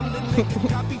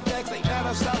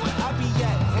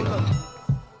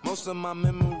Most of my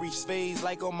memories fades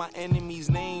like all my enemies'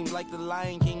 names. Like the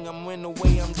Lion King, I'm win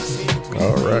away. I'm just here to breathe.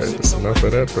 All right, that's enough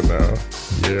of that for now.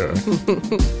 Yeah.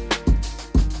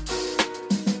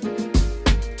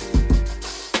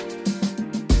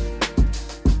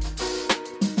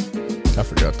 I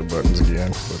forgot the buttons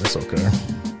again, but it's okay.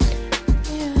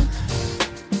 Yeah.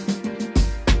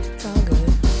 It's all good.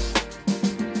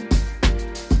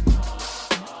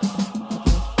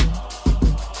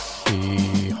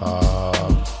 Hee-haw.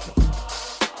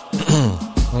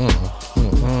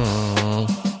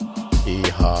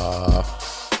 Hee-haw.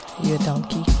 You a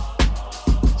donkey?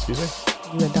 Excuse me?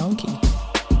 You a donkey?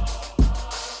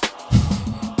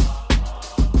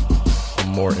 I'm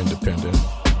more independent.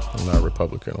 I'm not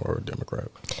Republican or a Democrat.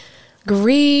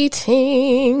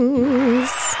 Greetings.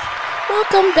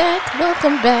 Welcome back.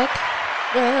 Welcome back.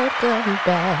 Welcome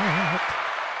back.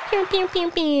 Pew, pew, pew,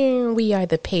 pew. We are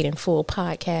the Paid in Full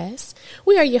podcast.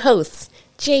 We are your hosts,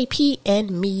 JP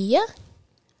and Mia.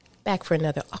 Back for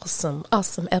another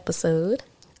awesome episode.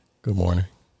 Good morning.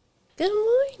 Good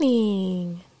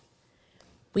morning.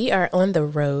 We are on the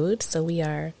road, so we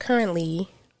are currently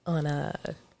on a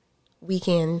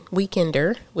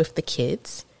weekender with the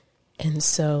kids, and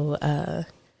so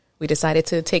we decided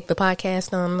to take the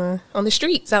podcast on the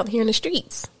streets, out here in the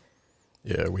streets.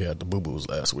 Yeah, we had the boo-boos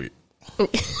last week.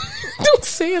 Don't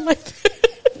say it like that.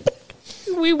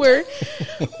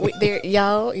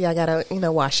 Y'all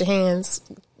gotta wash your hands,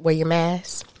 wear your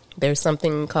mask. There's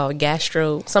something called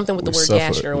something with the word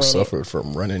gastro in it. We suffered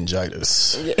from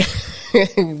rhinitis. Yeah.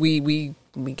 we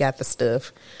got the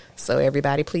stuff. So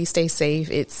everybody, please stay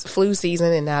safe. It's flu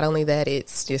season, and not only that,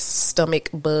 it's just stomach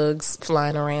bugs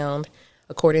flying around.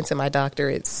 According to my doctor,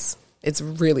 it's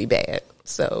really bad.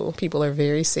 So people are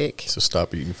very sick. So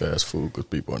stop eating fast food because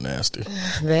people are nasty.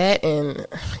 That and,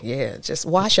 yeah, just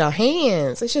wash your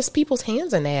hands. It's just people's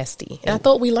hands are nasty. And I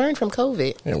thought we learned from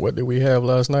COVID. And what did we have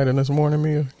last night and this morning,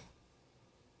 Mia?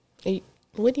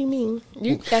 What do you mean?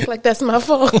 You act like that's my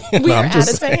fault. We are out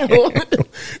of town.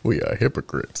 We are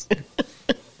hypocrites.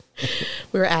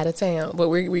 We're out of town, but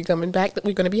we're coming back.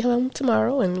 We're going to be home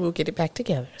tomorrow, and we'll get it back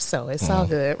together. So it's all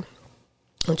good.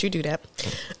 Don't you do that?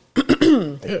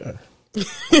 Yeah.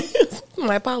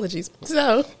 My apologies.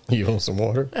 So You want some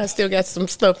water? I still got some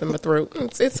stuff in my throat.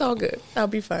 It's all good. I'll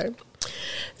be fine.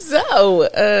 So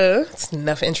it's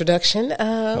enough introduction.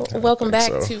 Welcome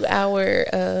back to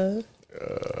our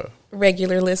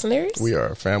regular listeners. We are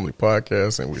a family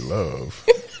podcast, and we love.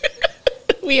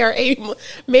 We are a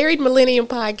married millennium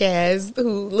podcast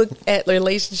who look at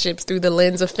relationships through the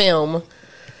lens of film.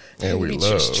 And we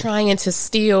love. Just trying to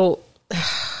steal.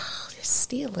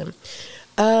 Stealing.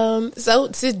 So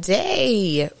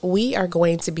today we are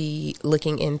going to be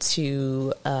looking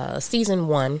into season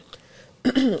 1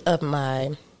 of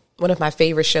one of my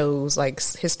favorite shows, like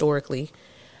historically,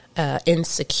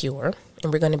 Insecure.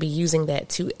 And we're going to be using that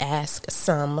to ask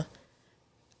some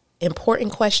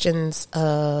important questions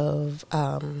of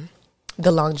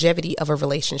the longevity of a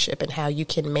relationship and how you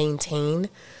can maintain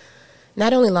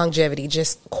not only longevity,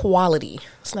 just quality.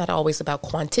 It's not always about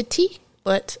quantity,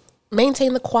 but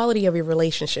maintain the quality of your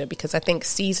relationship, because I think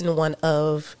season 1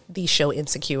 of the show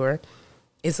Insecure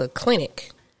is a clinic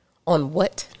on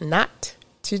what not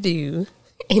to do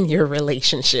in your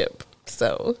relationship.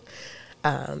 So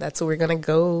that's where we're going to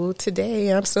go today.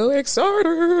 I'm so excited.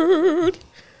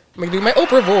 I'm going to do my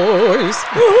Oprah voice.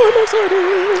 Oh, I'm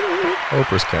excited.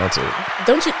 Oprah's canceled.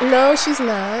 Don't you? No, she's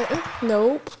not.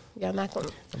 Nope. Y'all not going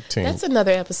to. That's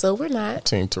another episode. We're not.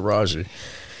 Team Taraji.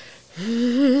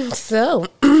 So,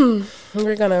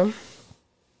 we're going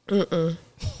to.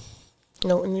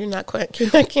 No, you're not quite. You're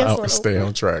not canceling. I'll stay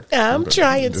on track. I'm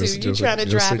trying to. You're trying to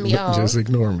drive me off. Just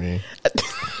ignore me.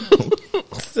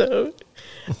 So,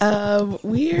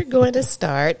 we're going to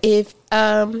start. If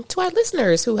to our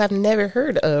listeners who have never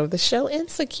heard of the show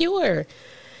Insecure,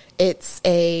 it's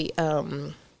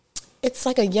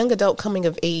like a young adult coming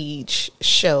of age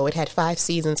show. It had 5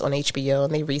 seasons on HBO,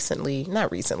 and they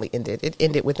ended. It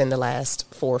ended within the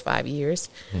last 4 or 5 years.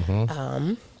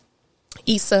 Mm-hmm.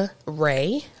 Issa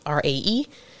Rae, R-A-E,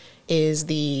 is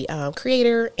the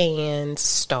creator and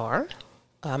star,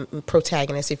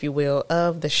 protagonist, if you will,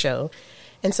 of the show.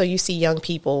 And so you see young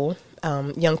people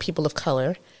of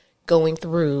color going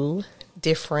through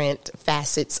different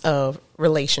facets of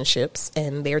relationships,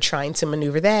 and they're trying to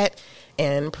maneuver that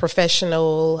and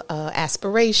professional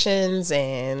aspirations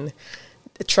and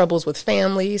the troubles with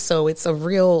family. So it's a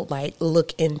real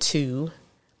look into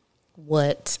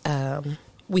what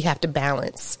we have to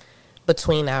balance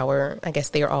between I guess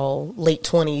they're all late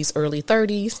 20s, early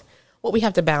 30s, what we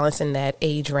have to balance in that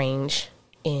age range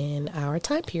in our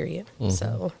time period.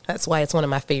 So that's why it's one of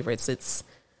my favorites. It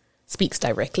speaks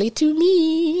directly to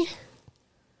me.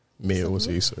 Mia was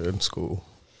Issa in school.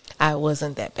 I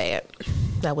wasn't that bad.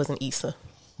 I wasn't Issa.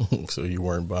 So you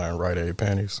weren't buying Rite Aid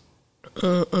panties?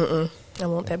 I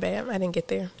wasn't that bad. I didn't get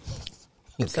there.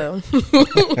 So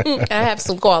I have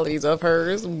some qualities of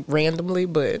hers randomly,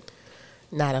 but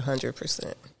not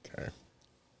 100%. Okay.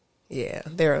 Yeah,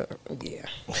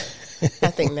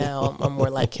 I think now I'm more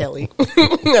like Kelly.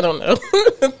 I don't know.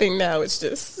 I think now it's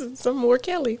just some more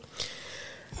Kelly.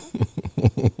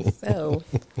 So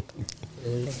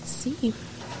let's see.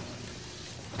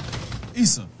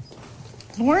 Issa,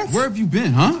 Lawrence? where have you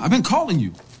been, huh? I've been calling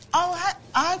you. Oh,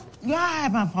 I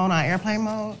have my phone on airplane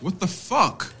mode. What the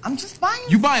fuck? I'm just buying.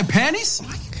 You buying panties? Why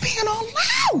are you being all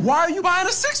loud? Why are you buying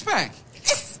a six-pack?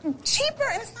 It's cheaper,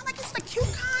 and it's not like it's the cute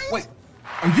kind. Wait,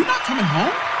 are you not coming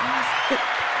home?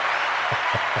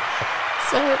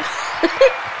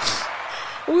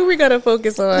 So we were going to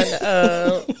focus on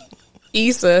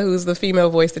Issa, who's the female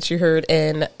voice that you heard,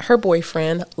 and her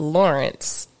boyfriend,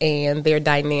 Lawrence, and their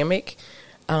dynamic.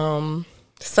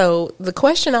 So the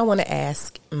question I want to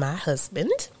ask my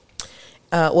husband,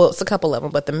 well, it's a couple of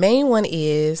them, but the main one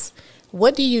is,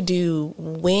 what do you do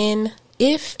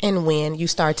if and when you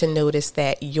start to notice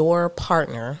that your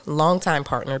partner, longtime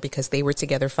partner, because they were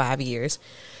together 5 years,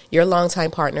 your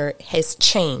longtime partner has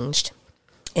changed,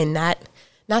 and not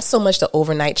so much the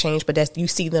overnight change, but that you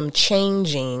see them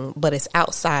changing, but it's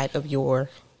outside of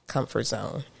your comfort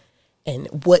zone. And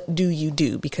what do you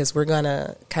do? Because we're going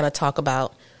to kind of talk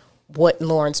about what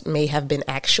Lawrence may have been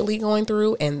actually going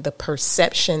through and the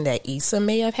perception that Issa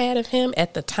may have had of him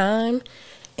at the time.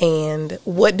 And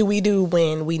what do we do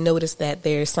when we notice that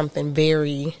there's something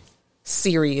very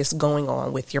serious going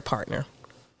on with your partner?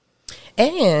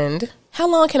 And how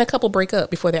long can a couple break up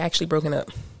before they're actually broken up?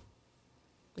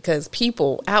 Because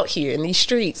people out here in these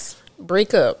streets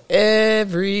break up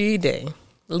every day.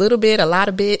 A little bit, a lot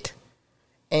of bit,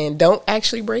 and don't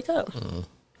actually break up.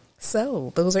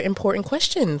 So those are important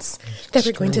questions that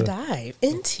we're going to dive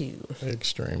into.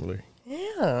 Extremely.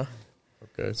 Yeah.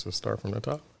 Okay, so start from the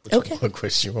top. Okay. What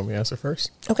question you want me to answer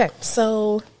first? Okay,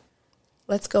 so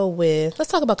let's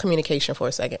talk about communication for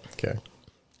a second. Okay.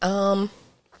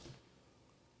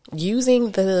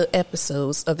 Using the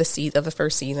episodes of the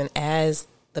first season as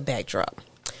the backdrop,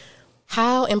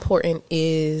 how important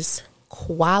is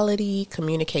quality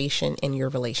communication in your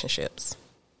relationships?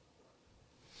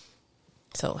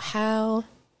 So how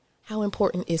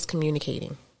important is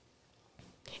communicating?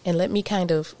 And let me kind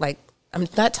of I'm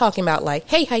not talking about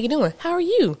hey, how you doing? How are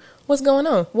you? What's going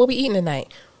on? What we eating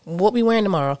tonight? What we wearing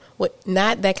tomorrow?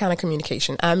 Not that kind of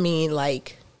communication. I mean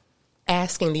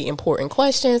asking the important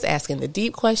questions, asking the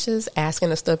deep questions, asking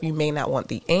the stuff you may not want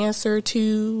the answer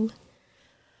to.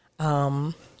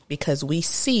 Because we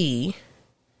see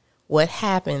what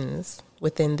happens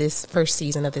within this first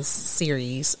season of this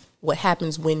series, what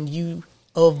happens when you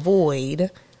avoid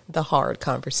the hard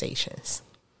conversations.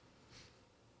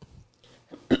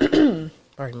 Pardon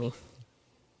me.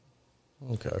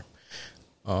 Okay.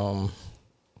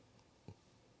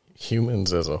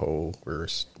 Humans as a whole, we're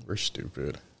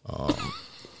stupid.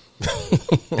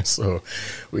 So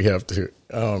we have to.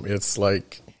 It's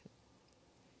like,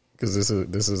 because this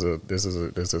is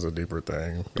a deeper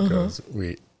thing, because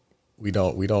we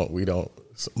don't.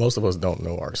 Most of us don't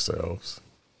know ourselves,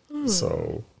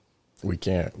 so we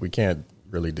can't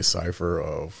really decipher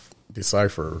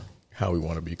how we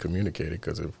want to be communicated,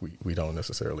 because if we don't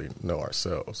necessarily know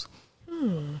ourselves.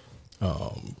 A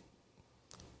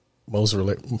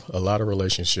lot of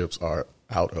relationships are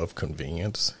out of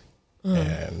convenience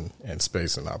and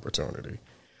space and opportunity.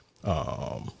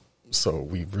 So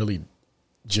we really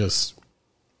just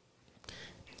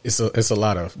it's a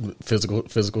lot of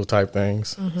physical type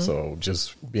things. So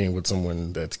just being with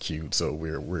someone that's cute, so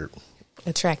we're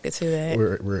attracted to that.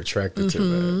 We're attracted to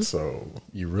that. So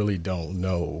you really don't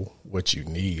know what you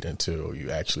need until you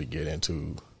actually get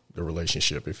into the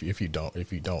relationship. If you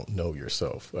don't know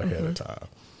yourself ahead of time.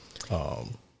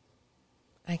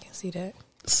 I can see that.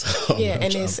 So Yeah,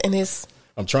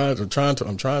 I'm trying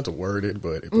to word it,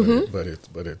 but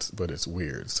it's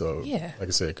weird. So Yeah. like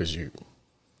I said, because you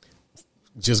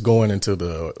just going into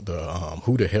the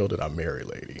who the hell did I marry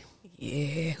lady?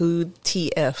 Yeah, who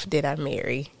TF did I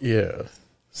marry? Yeah.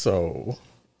 So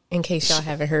In case y'all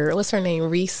haven't heard, what's her name?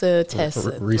 Risa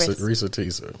Tessa. Risa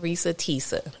Tisa. Risa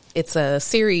Tisa. It's a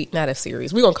series, not a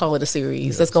series. We're going to call it a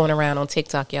series that's going around on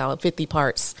TikTok, y'all. 50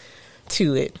 parts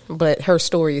to it. But her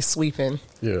story is sweeping.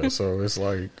 Yeah, so it's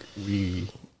like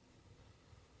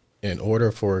in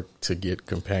order to get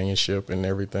companionship and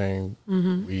everything,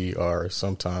 we are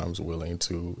sometimes willing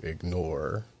to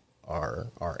ignore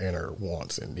our inner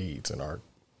wants and needs and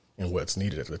what's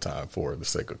needed at the time for the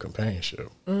sake of companionship.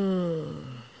 You're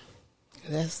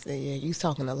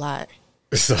talking a lot.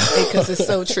 So, Because it's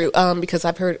so true. Because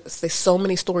I've heard so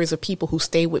many stories of people who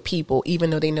stay with people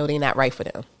even though they know they're not right for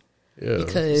them. yeah,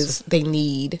 Because they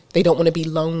don't want to be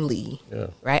lonely. Yeah.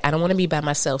 Right? I don't want to be by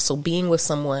myself. So being with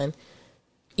someone,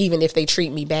 even if they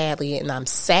treat me badly and I'm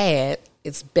sad,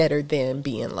 it's better than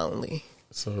being lonely.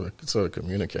 so the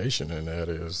communication in that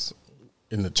is,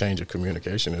 in the change of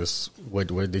communication is what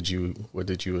did you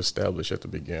establish at the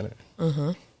beginning?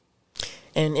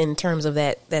 And in terms of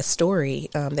that story,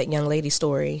 that young lady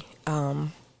story, they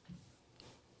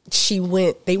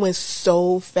went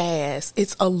so fast.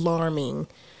 It's alarming.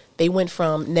 They went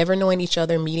from never knowing each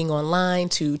other, meeting online,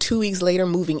 to 2 weeks later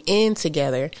moving in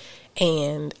together.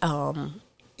 And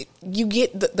you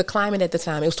get the climate at the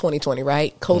time. It was 2020,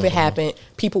 right? COVID happened.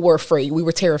 People were afraid. We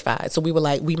were terrified. So we were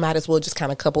like, we might as well just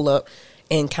kind of couple up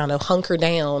and kind of hunker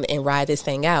down and ride this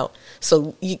thing out.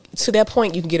 So to that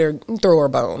point, you can throw her a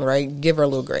bone, right? Give her a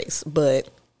little grace. But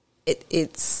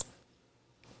it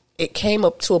came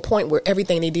up to a point where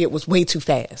everything they did was way too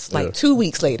fast. Like 2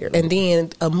 weeks later, and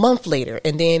then a month later,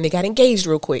 and then they got engaged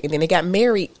real quick, and then they got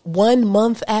married 1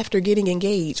 month after getting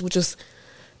engaged, which is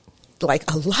like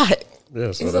a lot.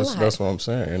 Yeah, so that's what I'm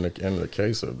saying. In the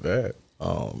case of that,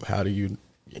 how do you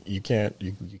can't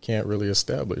really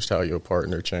establish how your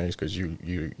partner changed because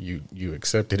you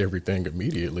accepted everything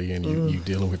immediately and you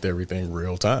dealing with everything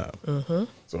real time.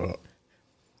 So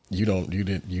you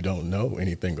don't know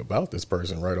anything about this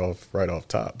person right off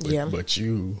top. But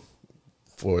you,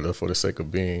 for the sake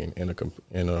of being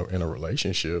in a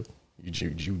relationship,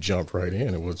 you jump right in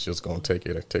and was just going to take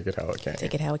it how it came.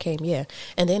 Take it how it came, yeah.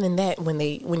 And then in that,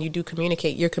 when you do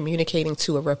communicate, you're communicating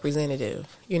to a representative.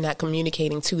 You're not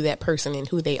communicating to that person and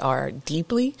who they are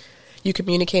deeply. You're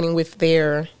communicating with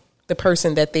the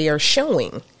person that they are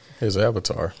showing. His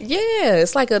avatar. Yeah,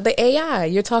 it's like the AI.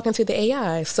 You're talking to the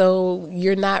AI. So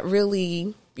you're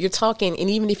talking, and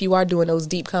even if you are doing those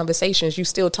deep conversations, you're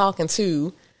still talking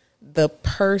to the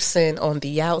person on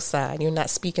the outside. You're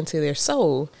not speaking to their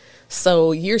soul.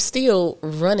 So you're still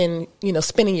running,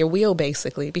 spinning your wheel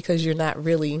basically, because you're not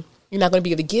going to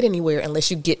be able to get anywhere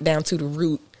unless you get down to the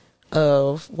root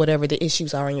of whatever the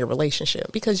issues are in your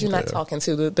relationship, because you're not talking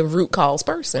to the root cause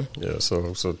person. Yeah.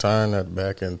 So tying that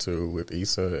back into with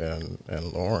Issa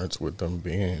and Lawrence, with them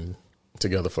being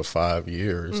together for 5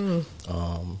 years,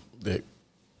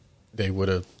 they would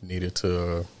have needed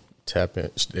to tap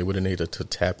in. They would have needed to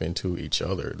tap into each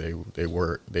other. They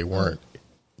weren't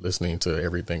listening to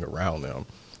everything around them,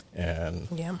 and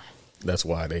that's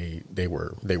why they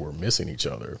were missing each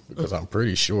other, because I'm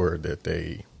pretty sure that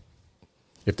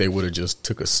if they would have just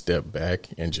took a step back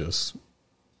and just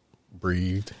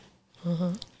breathed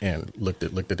and looked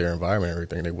at their environment and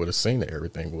everything, they would have seen that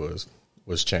everything was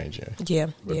changing.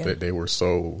 But they were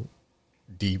so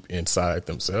deep inside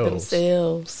themselves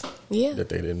that they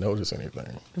didn't notice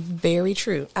anything. Very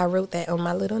true. I wrote that on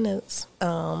my little notes.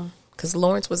 Because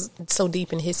Lawrence was so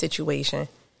deep in his situation.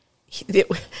 This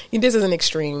is an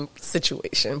extreme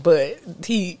situation, but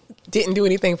he didn't do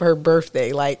anything for her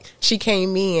birthday. Like, she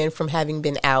came in from having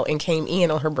been out and came in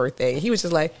on her birthday. He was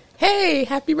just like, hey,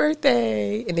 happy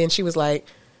birthday. And then she was like,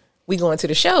 we going to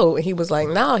the show. And he was like,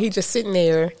 no, he just sitting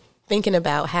there thinking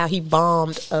about how he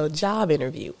bombed a job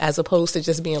interview, as opposed to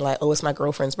just being like, oh, it's my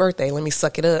girlfriend's birthday, let me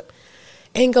suck it up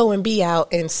and go and be out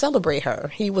and celebrate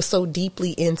her. He was so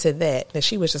deeply into that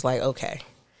she was just like, okay.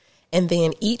 And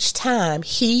then each time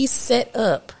he set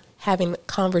up having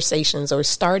conversations or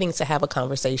starting to have a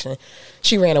conversation,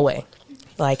 she ran away.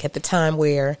 Like at the time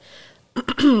where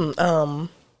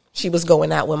she was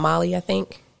going out with Molly, I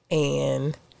think,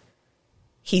 and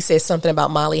he said something about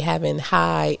Molly having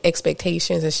high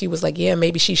expectations, and she was like, yeah,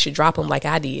 maybe she should drop him like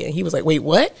I did. And he was like, wait,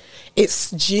 what? It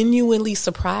genuinely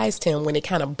surprised him when it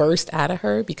kind of burst out of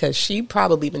her, because she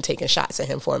probably been taking shots at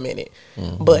him for a minute.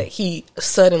 But he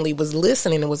suddenly was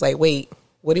listening and was like, wait,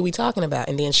 what are we talking about?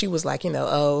 And then she was like,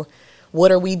 oh,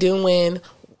 what are we doing?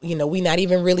 We not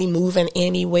even really moving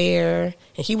anywhere.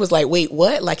 And he was like, wait,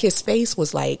 what? Like, his face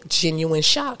was like genuine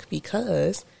shock,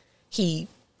 because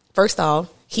first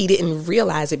off, he didn't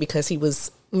realize it because he was,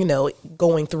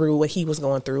 going through what he was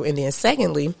going through. And then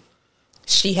secondly,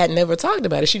 she had never talked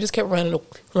about it. She just kept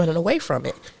running away from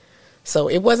it. So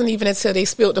it wasn't even until they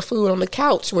spilled the food on the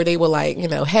couch where they were like,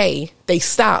 hey, they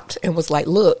stopped and was like,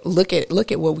 look at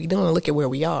what we doing. Look at where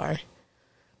we are.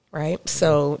 Right.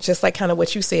 So just like kind of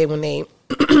what you said, when they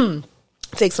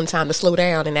take some time to slow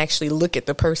down and actually look at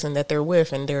the person that they're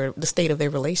with and the state of their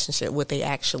relationship, would they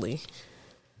actually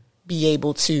be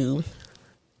able to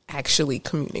actually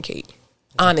communicate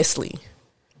honestly?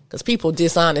 Because people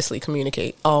dishonestly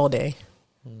communicate all day.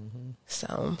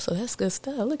 So that's good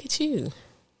stuff. Look at you.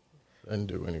 Didn't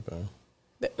do anything.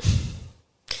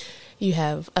 You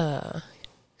have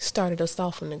started us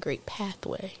off on a great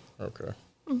pathway. Okay.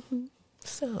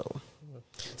 So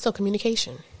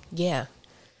communication. Yeah.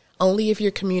 Only if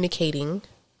you're communicating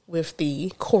with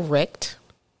the correct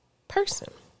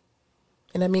person.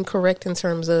 And I mean correct in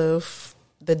terms of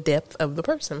the depth of the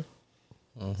person.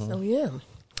 So yeah.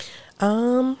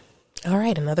 All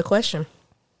right, another question.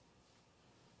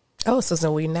 Oh,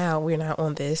 so we're now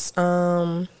on this.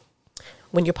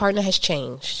 When your partner has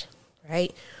changed,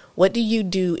 right? What do you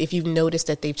do if you've noticed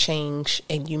that they've changed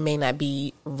and you may not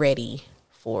be ready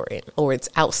for it, or it's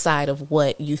outside of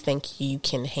what you think you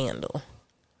can handle?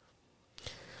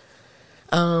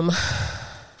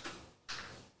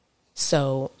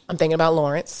 So I'm thinking about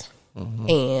Lawrence,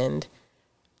 and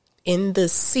in the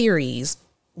series,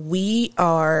 we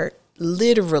are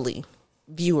literally,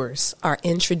 viewers are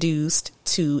introduced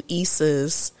to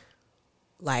Issa's,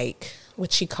 like,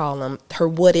 what she call him, her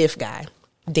what if guy,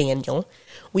 Daniel.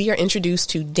 We are introduced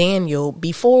to Daniel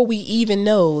before we even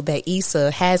know that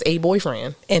Issa has a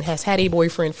boyfriend and has had a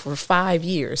boyfriend for 5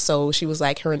 years. So she was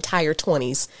like her entire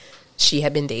 20s, she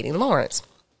had been dating Lawrence.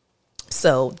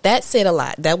 So that said a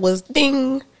lot. That was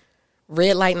ding,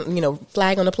 red light,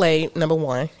 flag on the play. Number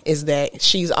one is that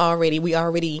we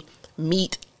already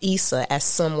meet Issa as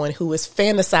someone who is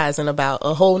fantasizing about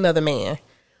a whole nother man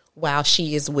while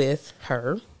she is with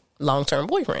her long-term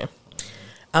boyfriend.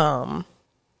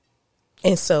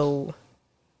 And so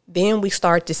then we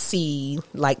start to see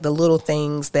like the little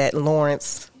things that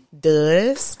Lawrence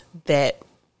does that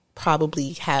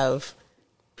probably have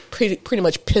pretty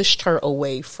much pushed her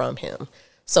away from him.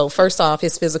 So first off,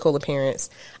 his physical appearance.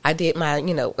 I did my,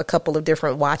 a couple of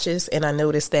different watches, and I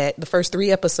noticed that the first 3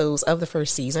 episodes of the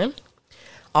first season,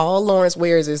 all Lawrence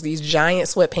wears is these giant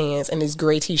sweatpants and these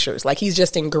gray t-shirts. Like, he's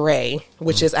just in gray,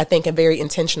 which is, I think, a very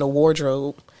intentional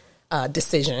wardrobe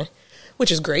decision,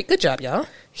 which is great. Good job, y'all.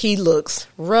 He looks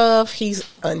rough. He's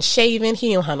unshaven.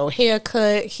 He don't have no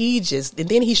haircut. And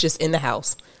then he's just in the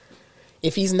house.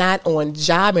 If he's not on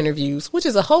job interviews, which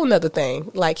is a whole nother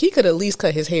thing, like, he could at least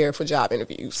cut his hair for job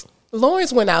interviews.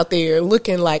 Lawrence went out there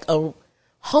looking like a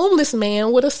homeless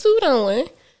man with a suit on,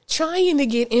 trying to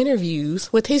get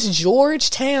interviews with his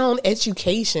Georgetown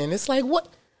education. It's like, what?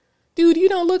 Dude, you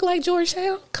don't look like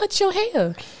Georgetown. Cut your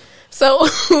hair.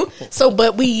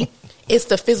 But it's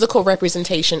the physical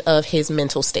representation of his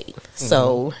mental state.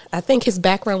 So I think his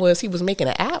background was he was making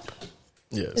an app.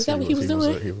 Yes. Is that what he was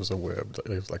doing? He was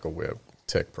like a web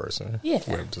tech person. Yeah.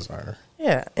 Web designer.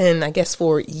 Yeah. And I guess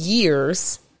for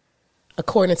years,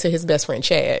 according to his best friend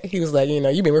Chad, he was like, you've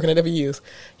been working on it for years.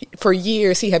 For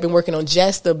years, he had been working on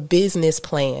just the business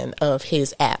plan of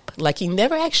his app. Like, he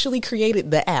never actually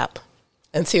created the app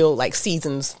until like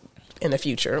seasons in the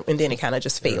future, and then it kind of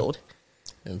just failed.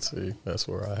 And see, that's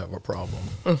where I have a problem.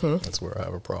 That's where I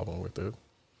have a problem with it,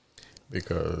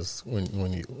 because when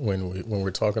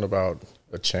we're talking about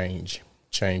a change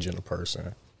in a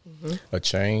person, a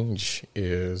change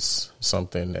is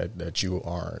something that you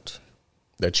aren't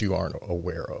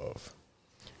aware of.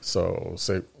 So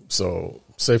say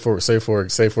for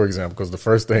example, because the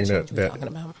first thing that talking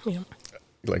about,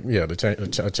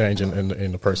 a change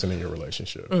in the person in your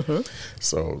relationship.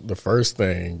 So the first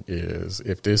thing is,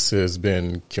 if this has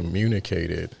been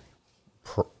communicated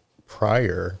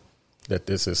prior that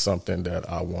this is something that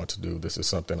I want to do, this is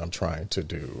something I'm trying to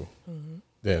do,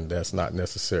 then that's not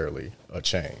necessarily a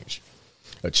change.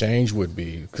 A change would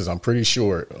be, because I'm pretty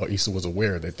sure Issa was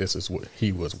aware that this is what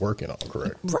he was working on,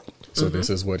 correct? Right. So this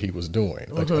is what he was doing.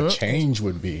 A change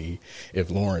would be if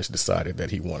Lawrence decided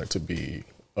that he wanted to be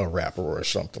a rapper or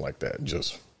something like that,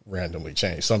 just randomly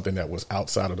change something that was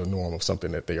outside of the norm of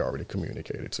something that they already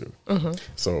communicated to.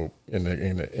 So in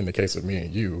the case of me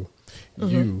and you,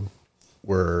 you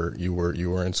were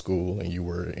in school and you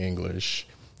were English.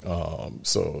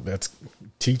 So that's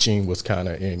teaching was kind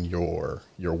of in your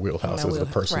wheelhouse as the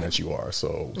person that you are.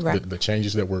 So the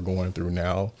changes that we're going through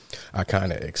now, I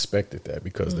kind of expected that,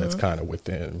 because that's kind of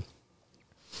within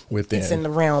it's in the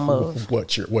realm of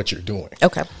what you're doing.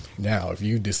 Okay. Now, if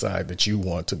you decide that you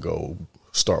want to go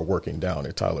start working down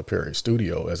at Tyler Perry's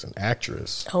studio as an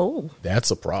actress, that's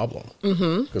a problem,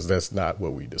 because that's not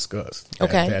what we discussed.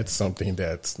 That's something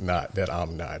that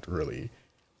I'm not really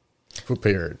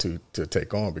prepared to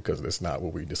take on, because that's not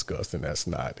what we discussed, and that's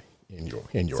not in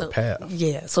your path.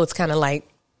 Yeah, so it's kind of like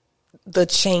the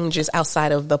changes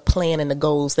outside of the plan and the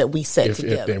goals that we set if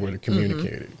together. they were to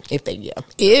communicate it.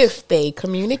 If they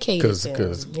communicate,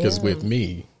 Because with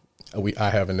me, I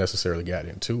haven't necessarily got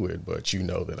into it, but you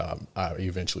know that I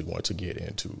eventually want to get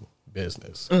into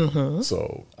business.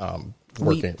 So I'm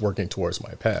working towards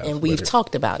my path. and we've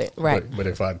talked about it, right? But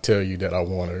if I tell you that I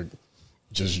want to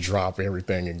just drop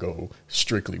everything and go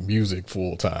strictly music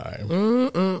full time,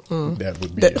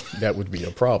 that would be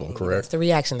a problem, correct? That's the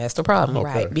reaction. That's the problem,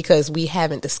 Okay. right? Because we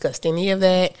haven't discussed any of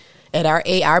that at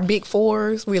our big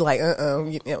fours. We're like,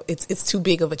 it's too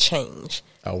big of a change.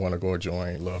 I want to go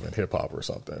join Love and Hip Hop or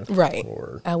something, Right.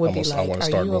 Or I would be like, want to are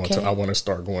start you going okay? I want to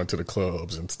start going to the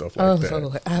clubs and stuff like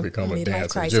that. Become a midlife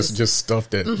dancer, crisis. just stuff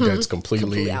that's completely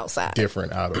Completely outside.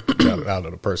 different out of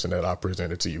the person that I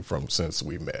presented to you from since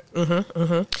we met.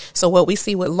 So what we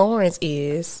see with Lawrence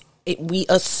is we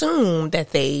assume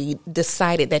that they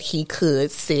decided that he could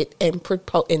sit and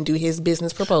propose and do his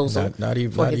business proposal Not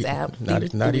even for his app.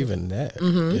 not even that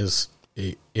is.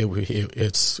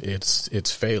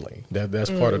 It's failing. That's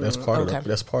part of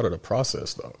the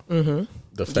process though.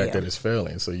 The fact that it's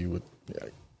failing. So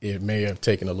it may have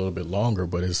taken a little bit longer,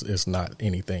 but it's not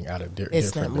anything out of different.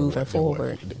 It's not moving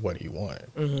forward. What he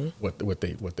wanted, what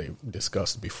they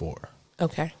discussed before.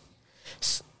 Okay.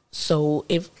 So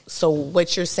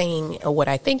what you're saying, or what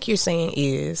I think you're saying,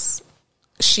 is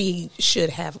she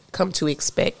should have come to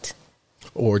expect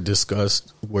Or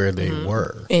discussed where they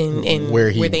were and where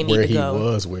he go.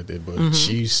 was with it, but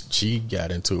she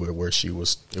got into it where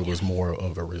it was more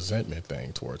of a resentment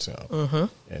thing towards him,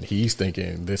 and he's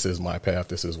thinking, this is my path,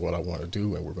 this is what I want to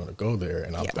do, and we're going to go there,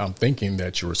 and I'm thinking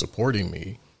that you're supporting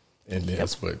me in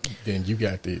this, but then you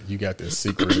got this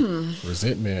secret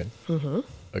resentment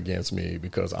against me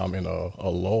because I'm in a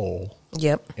lull.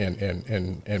 Yep.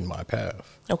 in my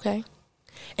path. Okay.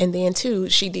 And then, too,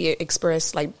 she did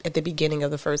express, like, at the beginning of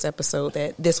the first episode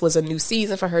that this was a new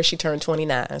season for her. She turned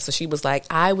 29. So she was like,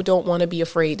 I don't want to be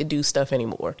afraid to do stuff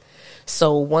anymore.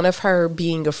 So one of her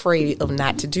being afraid of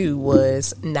not to do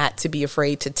was not to be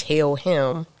afraid to tell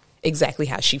him exactly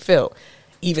how she felt,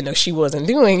 even though she wasn't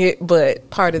doing it. But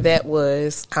part of that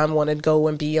was, I want to go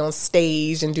and be on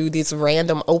stage and do this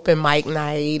random open mic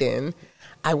night, and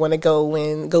I want to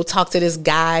go talk to this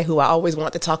guy who I always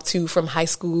want to talk to from high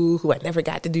school, who I never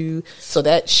got to do. So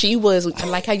that she was, I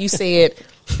like how you said,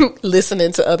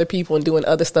 listening to other people and doing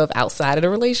other stuff outside of the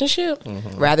relationship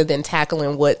rather than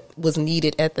tackling what was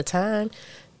needed at the time.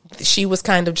 She was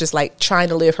kind of just like trying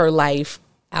to live her life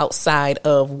outside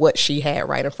of what she had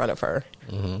right in front of her,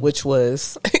 which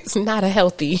was, it's not a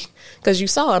healthy, because you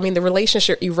saw, I mean, the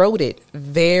relationship eroded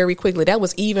very quickly. That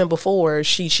was even before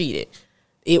she cheated.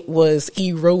 It was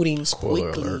eroding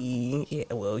quickly.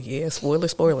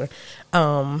 Spoiler.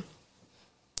 And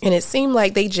it seemed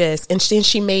like they just, and then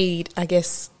she made, I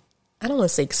guess, I don't want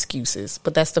to say excuses,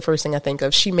 but that's the first thing I think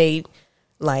of. She made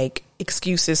like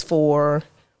excuses for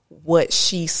what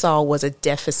she saw was a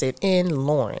deficit in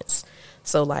Lawrence.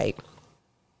 So like,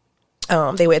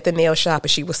 they were at the nail shop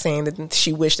and she was saying that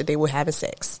she wished that they were having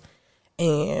sex.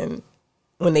 And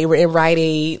when they were in Rite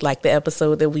Aid, like the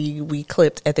episode that we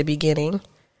clipped at the beginning,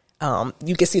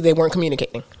 you could see they weren't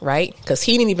communicating, right? Because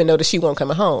he didn't even know that she wasn't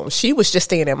coming home. She was just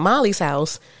staying at Molly's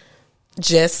house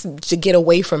just to get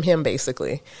away from him,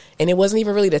 basically. And it wasn't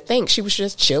even really to think. She was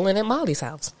just chilling at Molly's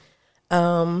house.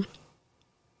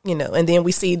 And then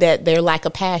we see that their lack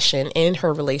of passion in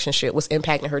her relationship was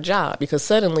impacting her job, because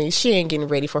suddenly she ain't getting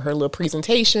ready for her little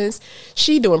presentations.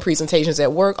 She doing presentations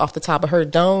at work off the top of her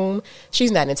dome.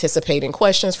 She's not anticipating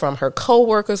questions from her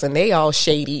coworkers, and they all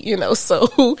shady,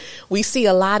 So we see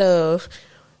a lot of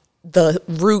the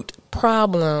root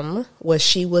problem was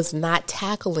she was not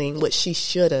tackling what she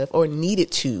should have or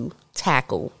needed to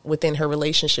tackle within her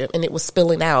relationship, and it was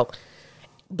spilling out,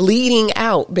 bleeding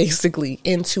out basically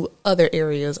into other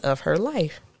areas of her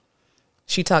life.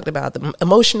 She talked about the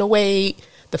emotional weight,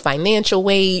 the financial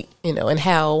weight, and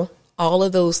how all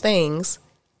of those things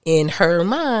in her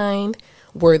mind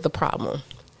were the problem.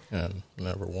 And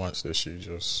never once did she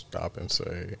just stop and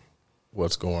say,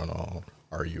 what's going on?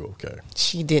 Are you okay?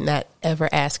 She did not ever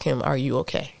ask him, are you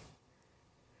okay?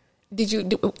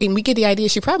 And we get the idea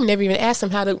she probably never even asked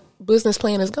him how the business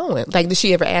plan is going. Like, did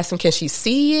she ever ask him, can she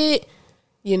see it?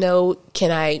 Can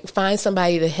I find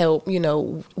somebody to help?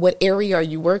 What area are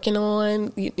you working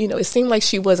on? It seemed like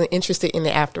she wasn't interested in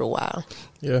it after a while.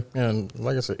 Yeah, and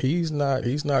like I said, he's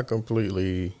not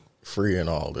completely free in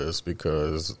all this,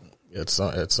 because at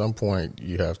some point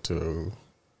you have to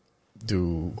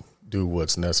do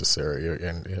what's necessary,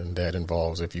 and that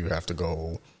involves if you have to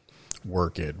go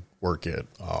work at Burger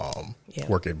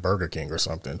King or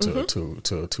something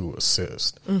to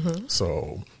assist.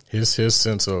 So his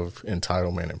sense of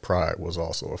entitlement and pride was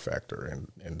also a factor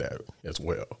in that as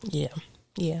well. Yeah.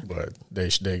 Yeah. But they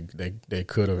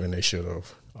could have and they should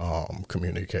have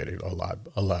communicated a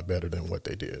lot better than what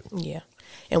they did. Yeah.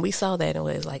 And we saw that in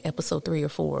was like episode 3 or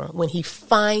 4 when he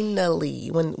finally,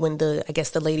 when the, I guess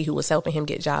the lady who was helping him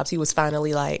get jobs, he was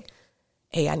finally like,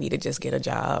 hey, I need to just get a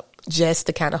job just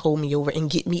to kind of hold me over and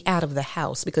get me out of the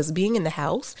house. Because being in the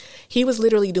house, he was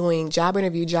literally doing job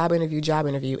interview,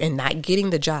 and not getting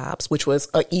the jobs, which was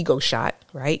an ego shot,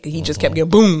 right? He just kept getting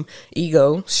boom,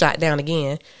 ego, shot down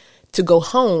again, to go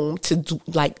home to do,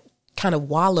 like kind of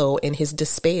wallow in his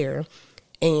despair.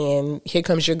 And here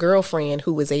comes your girlfriend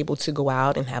who was able to go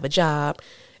out and have a job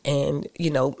and, you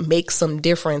know, make some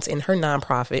difference in her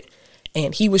nonprofit.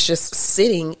 And he was just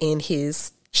sitting in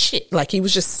his shit, like he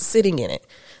was just sitting in it.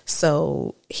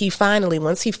 So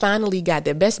once he finally got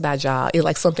that Best Buy job, it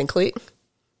like something clicked,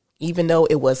 even though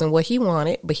it wasn't what he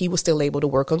wanted, but he was still able to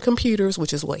work on computers,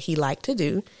 which is what he liked to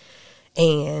do.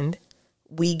 And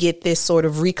we get this sort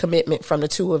of recommitment from the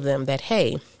two of them that,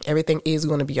 hey, everything is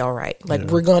going to be all right. Like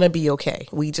we're going to be okay.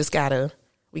 We just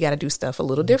we gotta do stuff a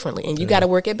little differently. And you got to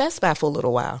work at Best Buy for a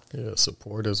little while. Yeah.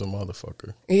 Support is a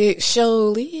motherfucker. It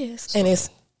surely is. So. And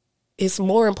it's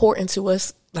more important to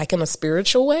us, like in a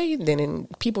spiritual way, than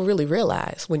people really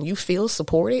realize. When you feel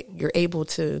supported, you're able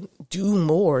to do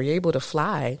more. You're able to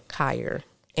fly higher.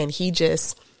 And he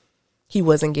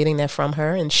wasn't getting that from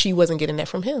her, and she wasn't getting that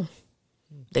from him.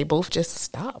 They both just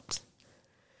stopped.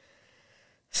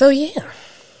 So yeah.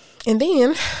 And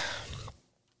then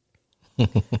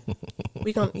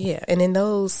and in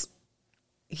those,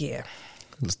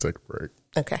 Let's take a break.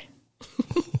 Okay.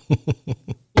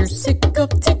 You're sick of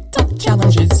TikTok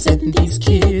challenges and these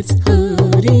kids'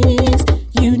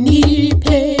 hoodies. You need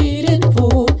paid in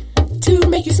full to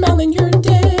make you smile in your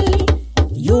day.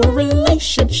 Your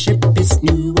relationship is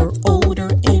new or older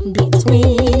in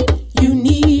between. You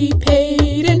need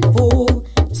paid in full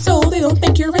so they don't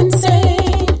think you're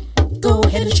insane. Go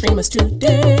ahead and stream us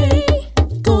today.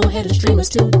 Go ahead and stream us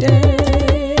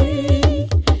today.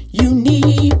 You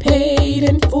need paid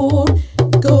in full.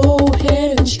 Go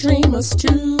ahead and stream us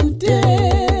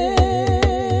today.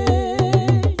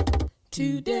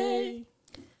 Today.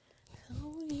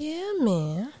 Oh yeah,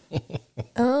 man.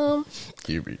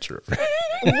 You be tripping.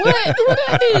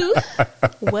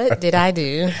 What did I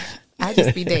do? I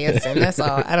just be dancing. That's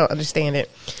all. I don't understand it.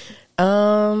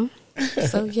 So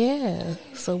yeah.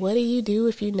 So what do you do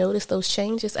if you notice those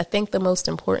changes? I think the most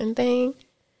important thing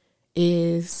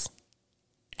is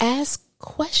ask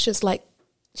questions, like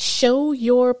show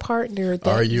your partner that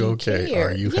Are you okay? care.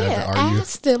 Are you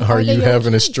ask them, are you having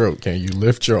okay? a stroke? Can you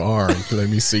lift your arm? Let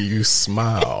me see you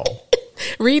smile.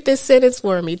 Read this sentence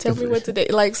for me. Tell me what to do.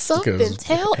 Like something. Because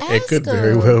Ask it could them.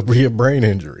 very well be a brain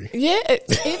injury. Yeah.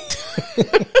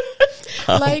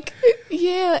 Like,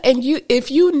 yeah. And if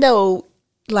you know,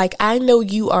 like, I know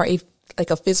you are a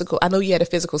physical, I know you had a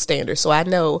physical standard. So I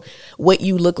know what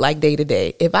you look like day to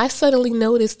day. If I suddenly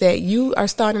notice that you are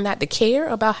starting not to care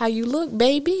about how you look,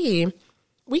 baby,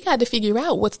 we got to figure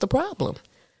out what's the problem.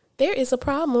 There is a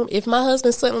problem if my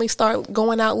husband suddenly start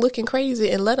going out looking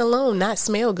crazy, and let alone not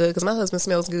smell good, because my husband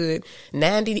smells good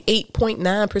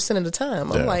 98.9% of the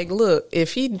time. I'm like, look,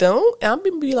 if he don't, I'm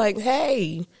going to be like,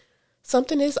 hey,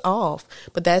 something is off.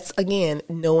 But that's, again,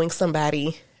 knowing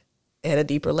somebody at a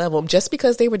deeper level. Just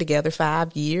because they were together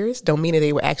 5 years don't mean that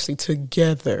they were actually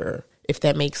together, if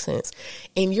that makes sense.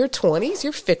 In your 20s,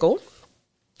 you're fickle,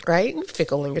 right? You're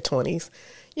fickle in your 20s.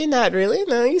 You're not really.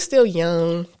 No, you're still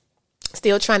young.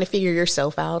 Still trying to figure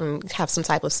yourself out and have some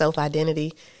type of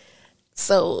self-identity.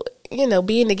 So, you know,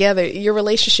 being together, your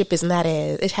relationship is not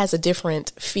it has a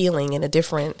different feeling and a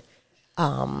different,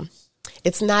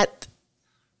 it's not,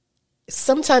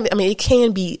 sometimes, I mean, it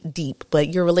can be deep, but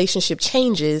your relationship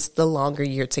changes the longer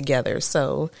you're together.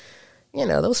 So, you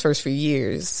know, those first few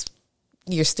years,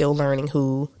 you're still learning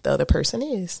who the other person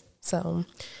is. So,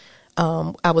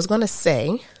 I was going to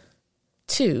say,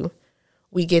 too,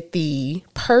 we get the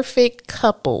perfect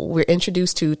couple. We're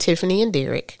introduced to Tiffany and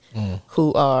Derek,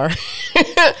 who are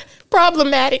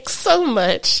problematic so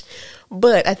much,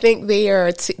 but I think they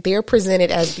are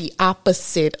presented as the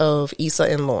opposite of Issa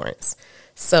and Lawrence.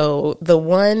 So the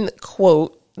one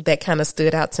quote that kind of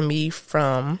stood out to me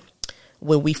from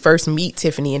when we first meet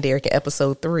Tiffany and Derek in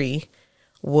episode 3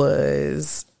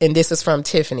 was, and this is from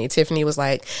Tiffany. Tiffany was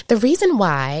like, the reason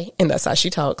why, and that's how she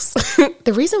talks,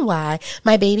 the reason why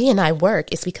my baby and I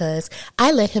work is because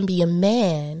I let him be a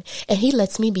man and he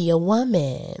lets me be a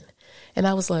woman. And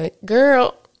I was like,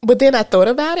 girl, but then I thought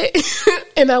about it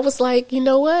and I was like, you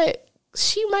know what?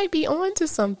 She might be on to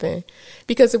something,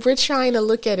 because if we're trying to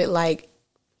look at it like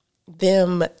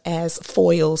them as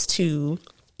foils to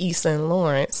Issa and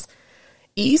Lawrence.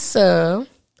 Issa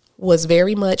was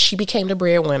very much, she became the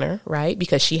breadwinner, right?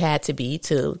 Because she had to be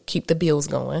to keep the bills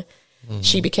going.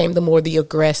 She became the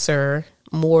aggressor,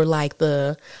 more like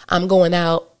I'm going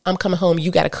out, I'm coming home,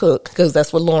 you got to cook, because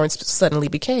that's what Lawrence suddenly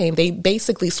became. They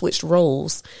basically switched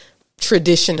roles,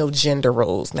 traditional gender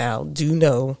roles. Now, do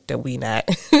know that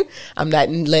I'm not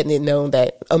letting it known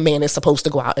that a man is supposed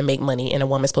to go out and make money and a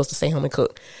woman is supposed to stay home and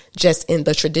cook. Just in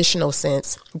the traditional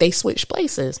sense, they switched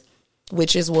places,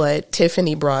 which is what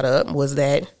Tiffany brought up, was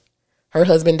that her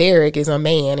husband Derek is a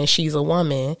man and she's a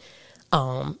woman.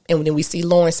 And then we see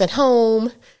Lawrence at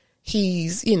home.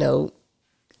 He's,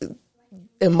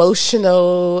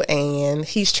 emotional, and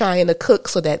he's trying to cook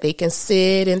so that they can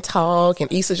sit and talk.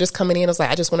 And Issa just coming in, I was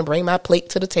like, I just want to bring my plate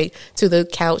to the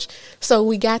couch. So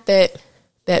we got that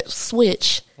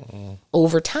switch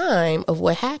over time of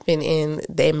what happened, and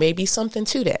there may be something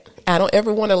to that. I don't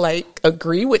ever want to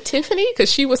agree with Tiffany,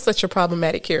 because she was such a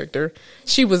problematic character.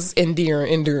 She was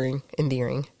endearing,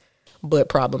 but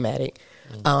problematic.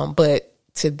 But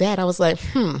to that, I was like,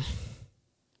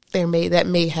 that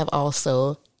may have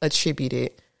also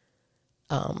attributed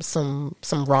some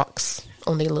rocks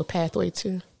on their little pathway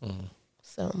too.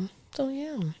 So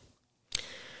yeah.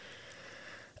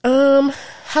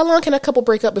 How long can a couple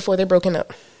break up before they're broken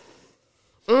up?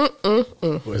 What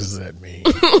does that mean?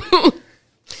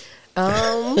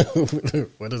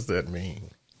 What does that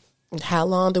mean? How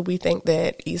long do we think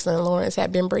that Issa and Lawrence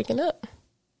have been breaking up?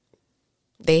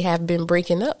 They have been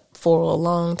breaking up for a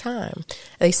long time.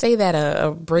 They say that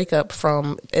a breakup,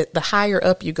 from the higher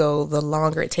up you go, the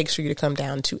longer it takes for you to come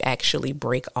down to actually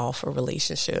break off a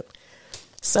relationship.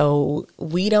 So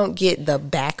we don't get the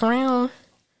background.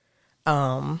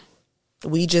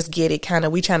 We just get it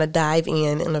we trying to dive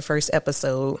in the first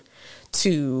episode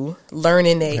to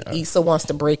learning that Issa wants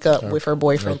to break up with her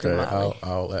boyfriend. Okay,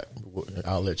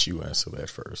 I'll let you answer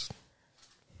that first.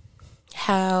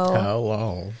 How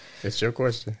long? It's your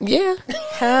question. Yeah.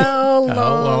 How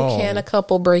long can a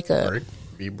couple break up?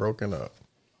 Be broken up.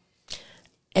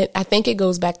 And I think it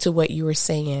goes back to what you were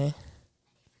saying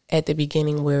at the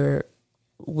beginning, where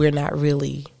we're not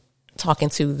really talking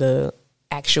to the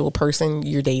actual person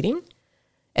you're dating.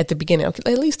 At the beginning, at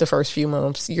least the first few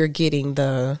months, you're getting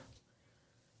the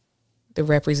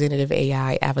representative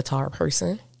AI avatar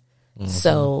person.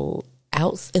 So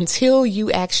until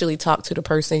you actually talk to the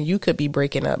person, you could be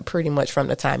breaking up pretty much from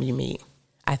the time you meet,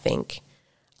 I think.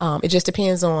 It just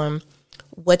depends on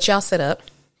what y'all set up,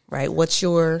 right? What's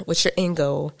your end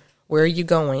goal? Where are you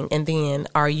going? And then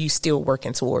are you still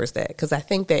working towards that? Because I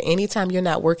think that anytime you're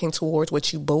not working towards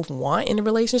what you both want in a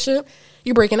relationship,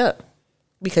 you're breaking up,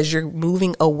 because you're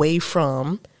moving away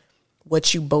from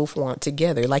what you both want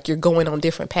together. Like, you're going on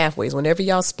different pathways. Whenever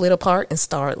y'all split apart and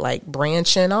start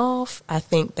branching off, I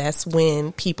think that's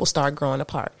when people start growing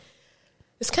apart.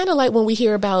 It's kind of like when we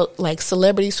hear about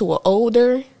celebrities who are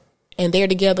older and they're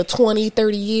together 20,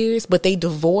 30 years, but they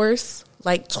divorce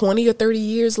 20 or 30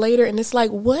 years later. And it's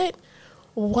like, what?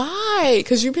 Why?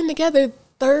 Because you've been together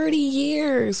 30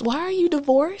 years. Why are you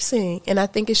divorcing? And I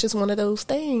think it's just one of those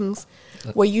things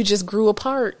where you just grew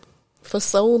apart for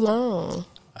so long.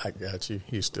 I got you.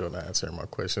 You still not answering my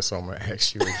question, so I'm going to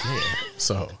ask you again.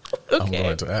 So Okay. I'm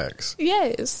going to ask.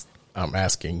 Yes. I'm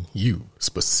asking you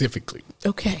specifically.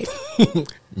 Okay.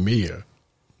 Mia,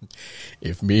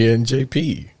 if Mia and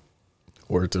JP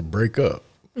were to break up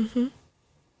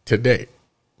today,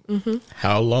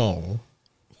 how long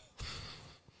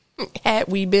Had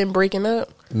we been breaking up?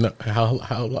 No, how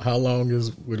long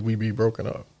would we be broken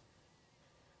up?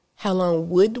 How long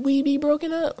would we be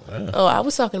broken up? Oh, I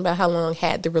was talking about how long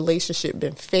had the relationship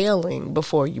been failing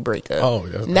before you break up. Oh,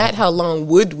 not how long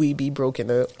would we be broken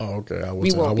up. Oh, okay.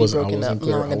 We won't be broken up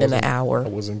longer than an hour. I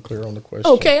wasn't clear on the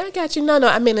question. Okay, I got you. No,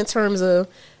 I mean in terms of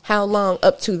how long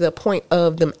up to the point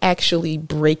of them actually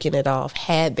breaking it off,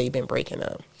 had they been breaking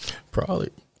up. Probably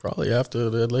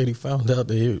after that lady found out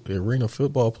the arena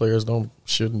football players don't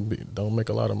make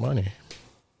a lot of money.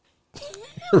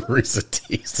 Risa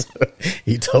Teesa,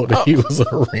 he told her he was an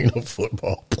arena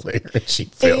football player, and she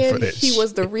fell for that. He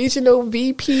was the regional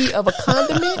VP of a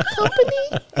condiment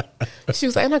company. She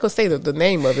was like, I'm not gonna say the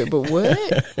name of it, but what?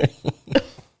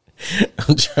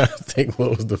 I'm trying to think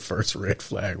what was the first red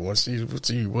flag. Once she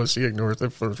ignored the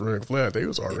first red flag, they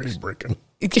was already breaking.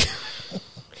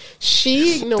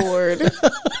 She ignored.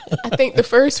 I think the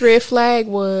first red flag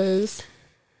was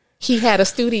he had a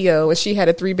studio and she had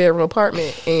a 3-bedroom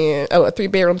apartment and a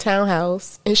 3-bedroom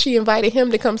townhouse, and she invited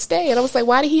him to come stay. And I was like,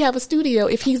 why did he have a studio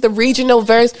if he's the regional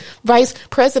vice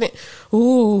president?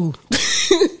 Ooh,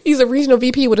 he's a regional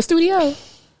VP with a studio.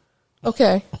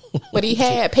 Okay. But he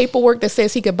had paperwork that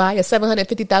says he could buy a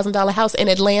 $750,000 house in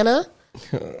Atlanta.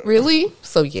 Really?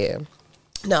 So, yeah.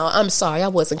 No, I'm sorry. I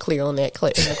wasn't clear on that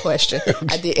question.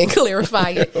 I didn't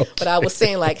clarify it. But I was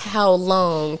saying, like, how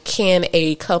long can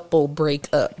a couple break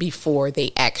up before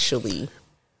they actually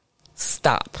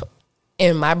stop?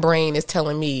 And my brain is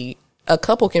telling me a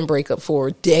couple can break up for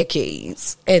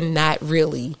decades and not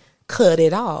really cut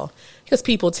it all. Because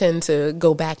people tend to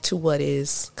go back to what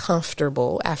is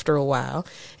comfortable after a while.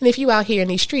 And if you out here in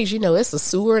these streets, you know, it's a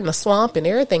sewer and a swamp and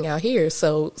everything out here.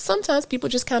 So sometimes people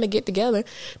just kind of get together.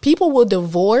 People will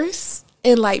divorce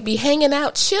and like be hanging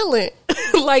out chilling.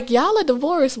 Like, y'all are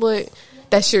divorced, but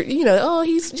that's your, you know, oh,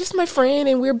 he's just my friend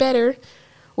and we're better.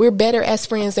 We're better as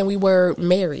friends than we were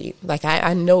married. Like,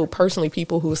 I know personally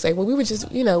people who say, well, we were just,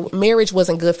 you know, marriage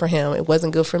wasn't good for him. It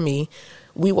wasn't good for me.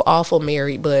 We were awful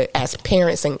married, but as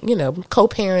parents and, you know,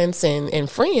 co-parents and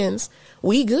friends,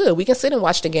 we good. We can sit and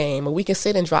watch the game, or we can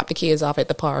sit and drop the kids off at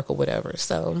the park or whatever.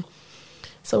 So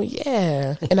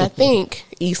yeah. And I think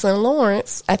Issa and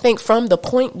Lawrence, I think from the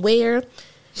point where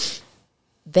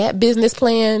that business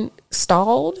plan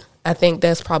stalled, I think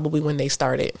that's probably when they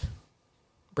started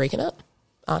breaking up,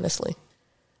 honestly.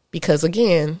 Because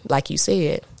again, like you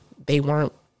said, they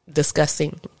weren't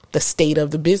discussing the state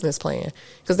of the business plan,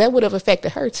 because that would have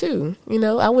affected her too. You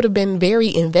know, I would have been very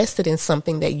invested in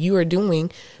something that you are doing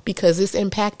because it's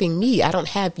impacting me. I don't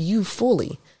have you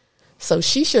fully. So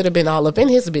she should have been all up in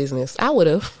his business. I would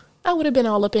have been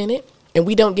all up in it. And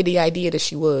we don't get the idea that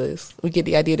she was. We get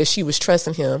the idea that she was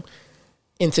trusting him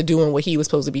into doing what he was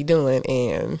supposed to be doing.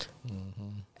 And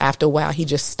after a while, he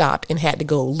just stopped and had to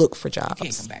go look for jobs. He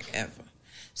can't come back ever.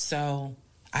 So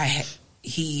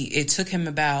it took him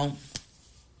about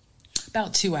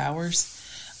 2 hours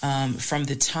from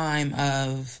the time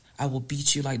of I will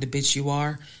beat you like the bitch you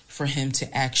are for him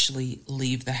to actually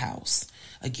leave the house.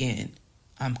 Again,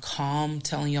 I'm calm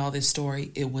telling y'all this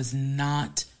story. It was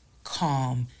not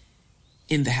calm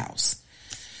in the house.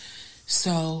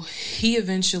 So he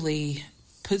eventually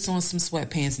puts on some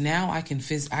sweatpants. Now I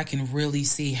can really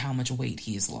see how much weight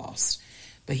he has lost.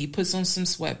 But he puts on some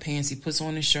sweatpants. He puts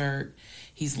on a shirt.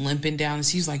 He's limping down. And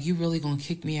she's like, you really going to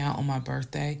kick me out on my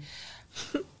birthday?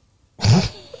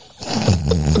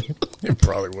 It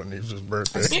probably wasn't even his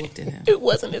birthday. I just looked at him. It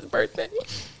wasn't his birthday.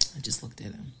 I just looked at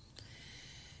him.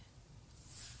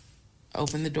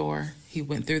 Opened the door. He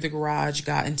went through the garage,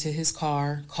 got into his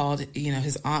car, called, you know,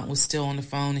 his aunt was still on the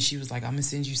phone, and she was like, I'm going to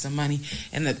send you some money.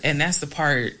 And that's the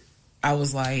part I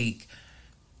was like,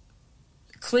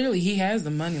 clearly he has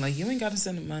the money. Like, you ain't got to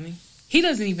send him money. He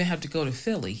doesn't even have to go to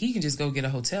Philly. He can just go get a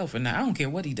hotel for now. I don't care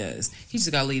what he does. He just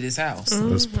got to leave his house.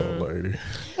 This poor lady.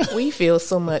 We feel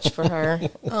so much for her.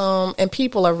 And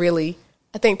people are really,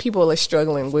 I think people are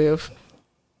struggling with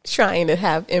trying to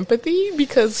have empathy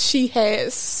because she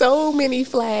has so many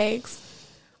flags.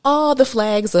 All the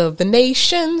flags of the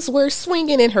nations were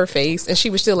swinging in her face, and she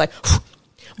was still like,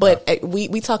 but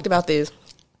we talked about this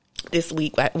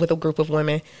week with a group of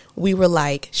women. We were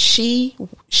like, she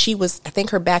was, I think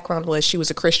her background was she was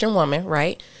a Christian woman,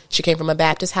 right? She came from a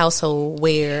Baptist household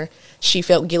where she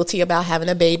felt guilty about having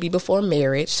a baby before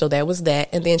marriage. So that was that.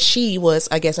 And then she was,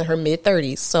 I guess, in her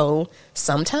mid-30s. So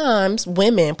sometimes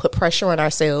women put pressure on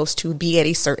ourselves to be at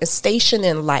a certain station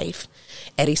in life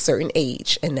at a certain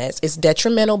age. And it's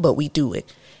detrimental, but we do it.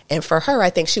 And for her, I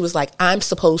think she was like, I'm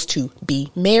supposed to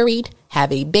be married,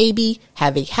 have a baby,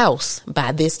 have a house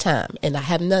by this time. And I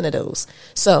have none of those.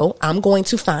 So I'm going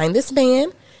to find this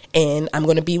man and I'm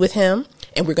going to be with him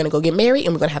and we're going to go get married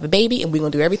and we're going to have a baby and we're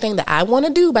going to do everything that I want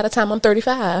to do by the time I'm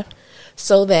 35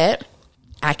 so that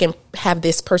I can have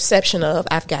this perception of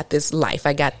I've got this life.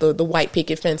 I got the white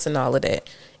picket fence and all of that.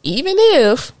 Even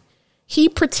if he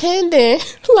pretending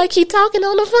like he talking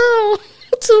on the phone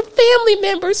to family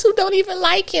members who don't even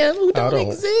like him, who don't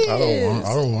exist. I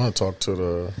don't want to talk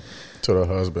to the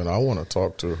husband. I want to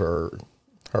talk to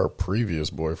her previous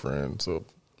boyfriend. So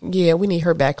yeah, we need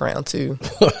her background too.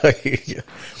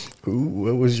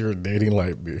 What was your dating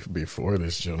life before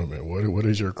this gentleman? What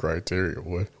is your criteria?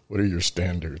 What are your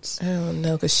standards? I don't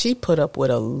know, because she put up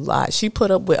with a lot. She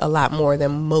put up with a lot more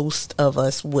than most of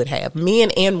us would have,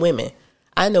 men and women.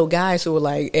 I know guys who were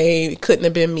like, hey, it couldn't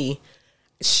have been me.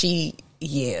 She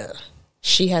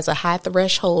has a high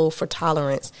threshold for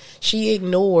tolerance. She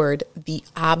ignored the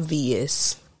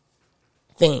obvious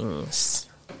things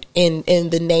in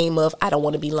the name of, I don't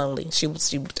want to be lonely.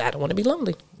 I don't want to be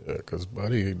lonely. Yeah, because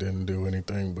Buddy didn't do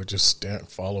anything but just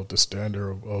followed the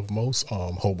standard of most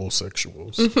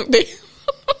homosexuals.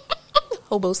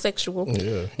 Homosexual.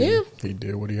 Yeah. He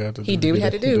did what he had to do. He did what he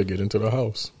had to do to get into the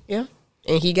house. Yeah.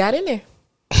 And he got in there.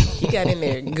 He got in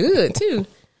there good, too.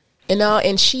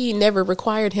 And she never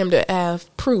required him to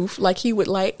have proof. Like he would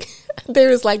like, there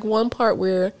is like one part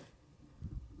where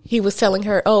he was telling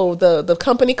her, oh, the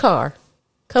company car.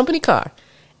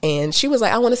 And she was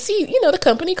like, I want to see, the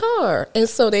company car. And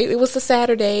so it was a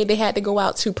Saturday. They had to go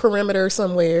out to Perimeter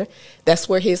somewhere. That's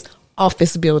where his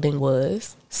office building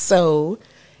was. So,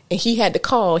 and he had to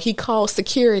call. He called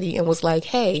security and was like,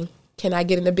 hey, can I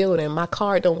get in the building? My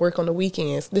car don't work on the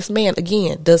weekends. This man,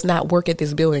 again, does not work at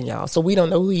this building, y'all. So we don't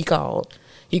know who he called.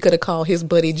 He could have called his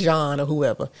buddy John or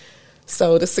whoever.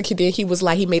 So the security, he was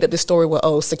like, he made up the story where,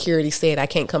 oh, security said I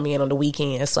can't come in on the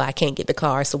weekend, so I can't get the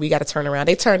car. So we got to turn around.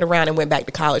 They turned around and went back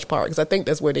to College Park because I think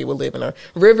that's where they were living, or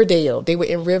Riverdale. They were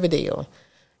in Riverdale.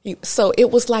 So it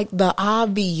was like the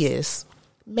obvious,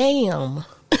 ma'am.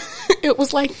 It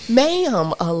was like,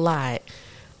 ma'am, a lot.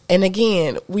 And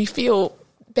again, we feel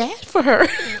bad for her.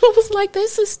 It was like,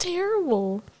 this is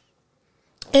terrible.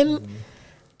 And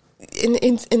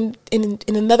in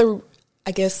another,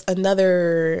 I guess,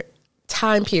 another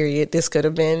time period, this could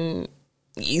have been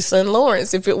Issa and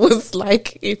Lawrence. If it was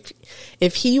like,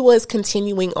 if he was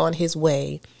continuing on his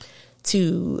way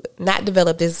to not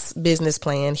develop this business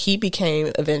plan, he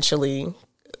became eventually,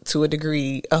 to a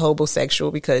degree, a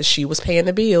homosexual because she was paying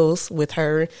the bills with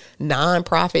her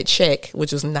nonprofit check,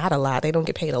 which is not a lot. They don't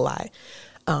get paid a lot.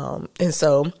 And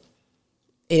so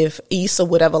if Issa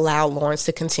would have allowed Lawrence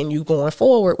to continue going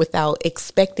forward without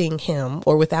expecting him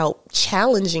or without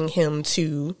challenging him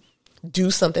to do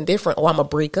something different, or I'm going to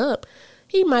break up,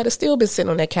 he might have still been sitting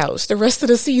on that couch the rest of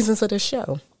the seasons of the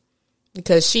show.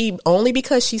 Because she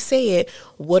said,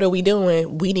 what are we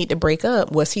doing? We need to break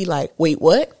up. Was he like, wait,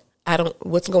 what?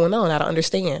 What's going on? I don't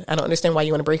understand. I don't understand why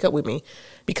you want to break up with me.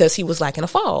 Because he was like in a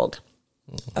fog.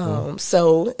 Mm-hmm.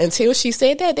 So until she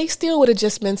said that, they still would have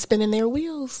just been spinning their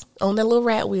wheels on that little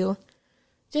rat wheel.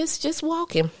 Just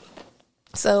walking.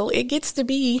 So it gets to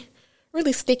be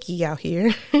really sticky out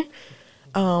here.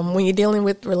 When you're dealing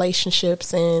with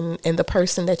relationships and the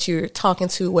person that you're talking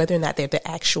to, whether or not they're the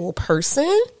actual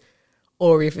person,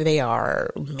 or if they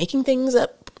are making things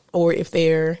up, or if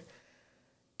they've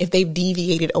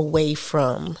deviated away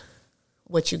from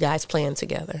what you guys planned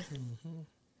together. Mm-hmm.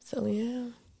 So yeah.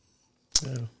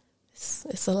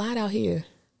 It's a lot out here.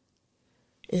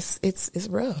 It's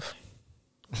rough.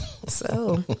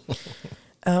 So,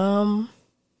 I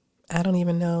don't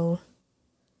even know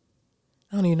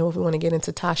if we want to get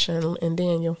into Tasha and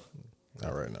Daniel.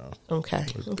 Not right now. Okay.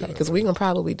 Because we're going to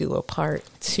probably do a part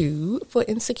 2 for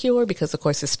Insecure because, of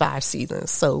course, it's 5 seasons.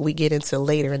 So we get into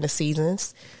later in the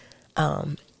seasons how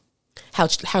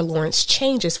Lawrence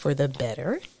changes for the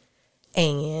better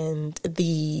and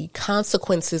the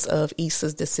consequences of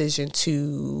Issa's decision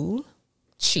to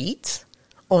cheat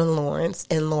on Lawrence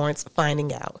and Lawrence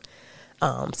finding out.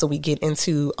 So we get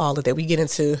into all of that. We get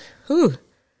into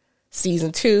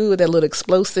season 2, that little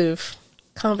explosive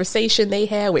conversation they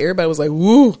had where everybody was like,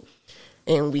 woo.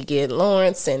 And we get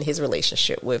Lawrence and his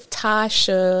relationship with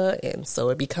Tasha. And so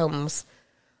it becomes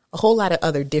a whole lot of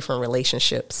other different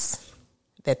relationships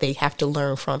that they have to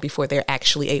learn from before they're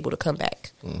actually able to come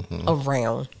back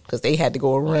around. Because they had to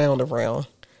go around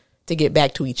to get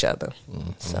back to each other.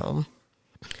 Mm-hmm. So,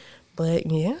 but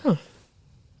yeah.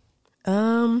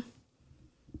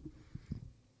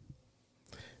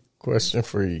 Question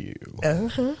for you.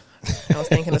 I was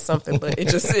thinking of something, but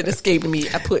it escaped me.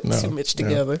 I put too much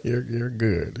together. You're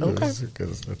good. Okay.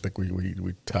 Because I think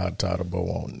we tied a bow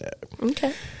on that.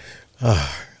 Okay.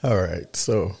 All right.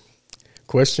 So,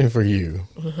 question for you.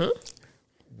 Mm-hmm.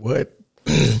 What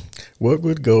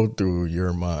would go through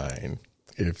your mind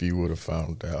if you would have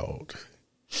found out,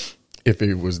 if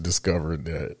it was discovered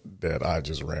that I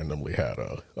just randomly had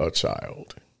a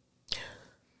child?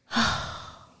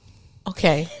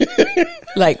 Okay.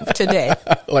 Like today.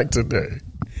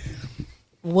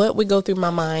 What would go through my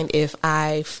mind if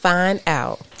I find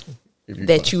out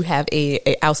that you have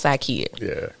a outside kid?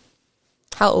 Yeah.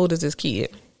 How old is this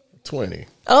kid? 20.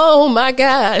 Oh my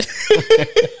God.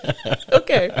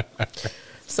 Okay.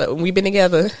 So we've been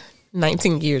together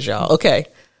 19 years, y'all. Okay.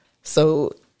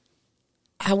 So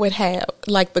I would have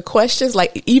like the questions,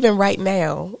 like even right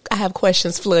now, I have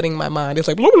questions flooding my mind. It's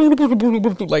like,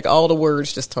 like all the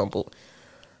words just tumbled.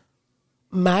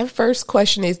 My first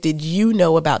question is, did you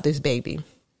know about this baby?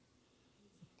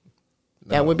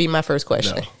 No. That would be my first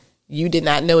question. No. You did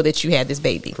not know that you had this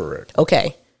baby. Correct.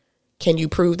 Okay. Can you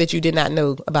prove that you did not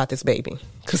know about this baby?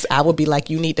 Because I would be like,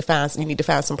 you need to find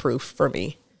some proof for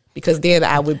me. Because then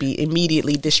I would be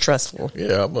immediately distrustful.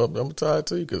 Yeah, I'm tired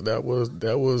too, because that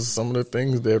was some of the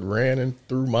things that ran in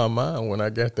through my mind when I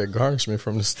got that garnishment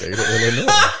from the state of Illinois.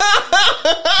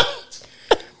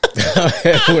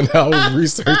 when I was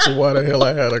researching why the hell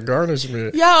I had a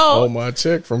garnishment Yo. on my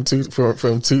check from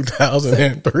 2003, I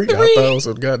thought it was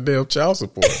a goddamn child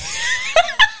support.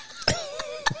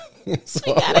 So,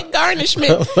 We got a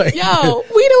garnishment. Like- Yo,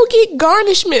 we don't get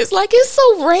garnishments. Like, it's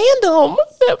so random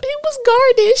that it was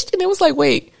garnished. And it was like,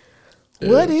 wait,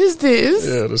 what is this?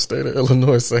 yeah, the state of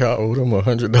Illinois say I owed them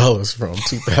 $100 from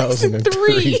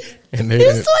 2003, and they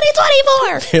It's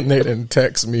didn't, 2024. and they didn't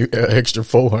tax me an extra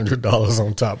 $400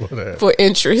 on top of that. For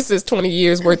interest, it's 20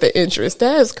 years worth of interest.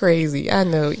 That's crazy. I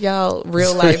know. Y'all,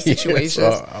 real life Yeah, situations.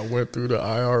 so I went through the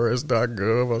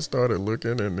IRS.gov. I started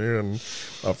looking, and then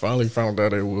I finally found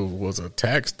out it was a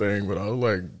tax thing. But I was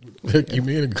like, "Heck, you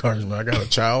mean a garnishment? I got a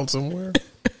child somewhere?"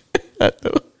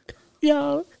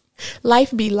 Y'all,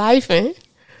 life be lifing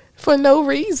for no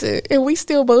reason. And we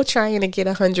still both trying to get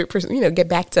 100%, get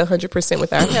back to 100%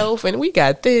 with our health. And we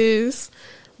got this.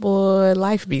 Boy,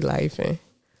 life be lifing.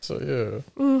 So yeah,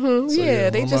 Yeah,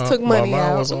 they my just mind- took money My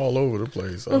mind out. was all over the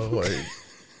place. I was like,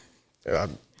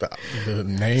 the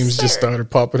names just started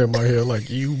popping in my head.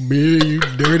 Like, you big, you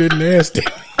dirty, nasty,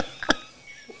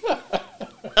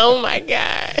 Oh my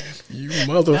God. you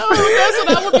motherfucker. Oh,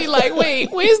 that's what I would be like.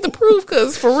 Wait, where's the proof?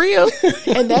 Because for real,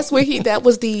 and that's where that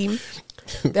was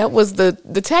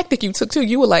the tactic you took too.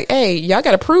 You were like, hey, y'all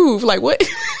got to prove. Like, what,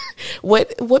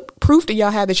 what proof do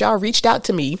y'all have that y'all reached out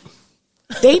to me?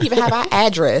 They didn't even have our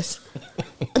address.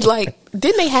 Like,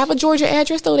 didn't they have a Georgia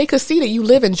address though? They could see that you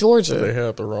live in Georgia. They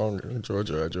had the wrong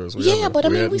Georgia address. Yeah, but I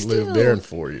mean, we hadn't lived still- there in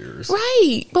 4 years.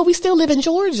 Right, but we still live in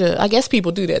Georgia. I guess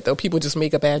people do that though. People just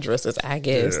make up addresses. I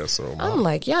guess. Yeah, so I'm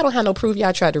like, y'all don't have no proof.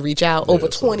 Y'all tried to reach out over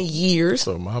so- 20 years.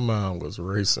 So my mind was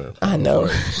racing. I know.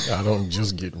 Like, I don't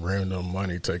just get random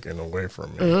money taken away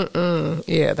from me.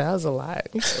 Yeah, that was a lot.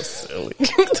 You're so silly.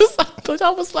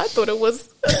 I thought it was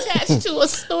attached to a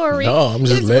story. No, I'm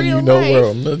just It's letting you real know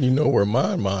life. where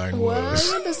my mind Well,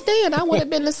 was. I understand. I would have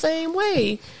been the same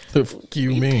way. The fuck you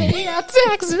mean? Pay our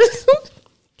taxes.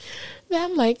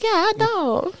 Then I'm like, yeah,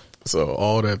 dog. So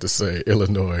all that to say,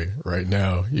 Illinois, right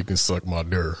now, you can suck my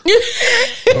dirt.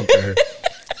 Okay.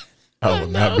 I will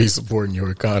not be supporting your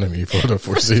economy for the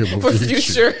foreseeable For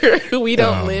future. future, we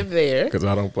don't live there. Because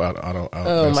I don't.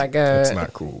 Oh, my God. That's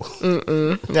not cool.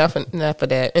 Not for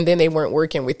that. And then they weren't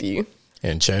working with you.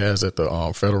 And Chaz at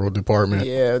the federal department,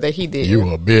 Yeah, that he did. you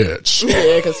a bitch.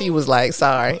 Yeah, because he was like,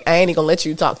 sorry, I ain't even going to let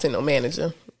you talk to no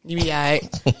manager. You be all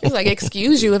right. He's like,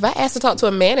 excuse you. If I ask to talk to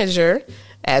a manager,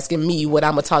 asking me what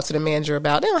I'm going to talk to the manager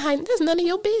about, that's none of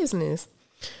your business.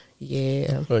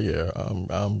 Yeah. But yeah,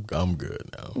 I'm good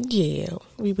now. Yeah.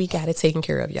 We got it taken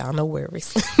care of, y'all. No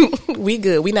worries. We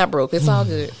good. We not broke. It's all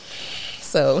good.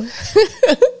 So,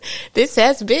 this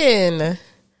has been,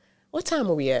 what time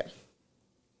are we at?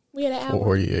 We had an hour.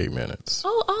 48 minutes.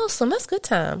 Oh, awesome. That's good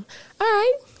time. All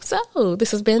right. So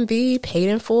this has been the Paid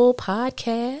in Full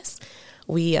podcast.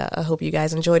 We hope you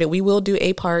guys enjoyed it. We will do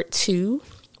a part 2.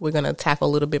 We're going to tackle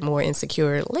a little bit more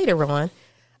Insecure later on.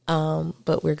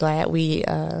 But we're glad we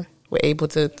were able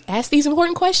to ask these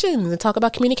important questions and talk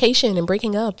about communication and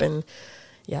breaking up, and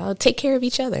y'all take care of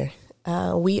each other.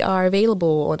 We are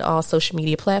available on all social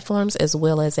media platforms as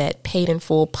well as at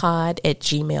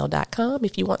paidinfullpod@gmail.com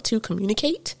if you want to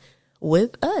communicate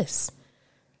with us.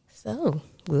 So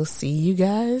we'll see you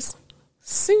guys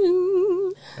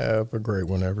soon. Have a great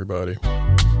one, everybody.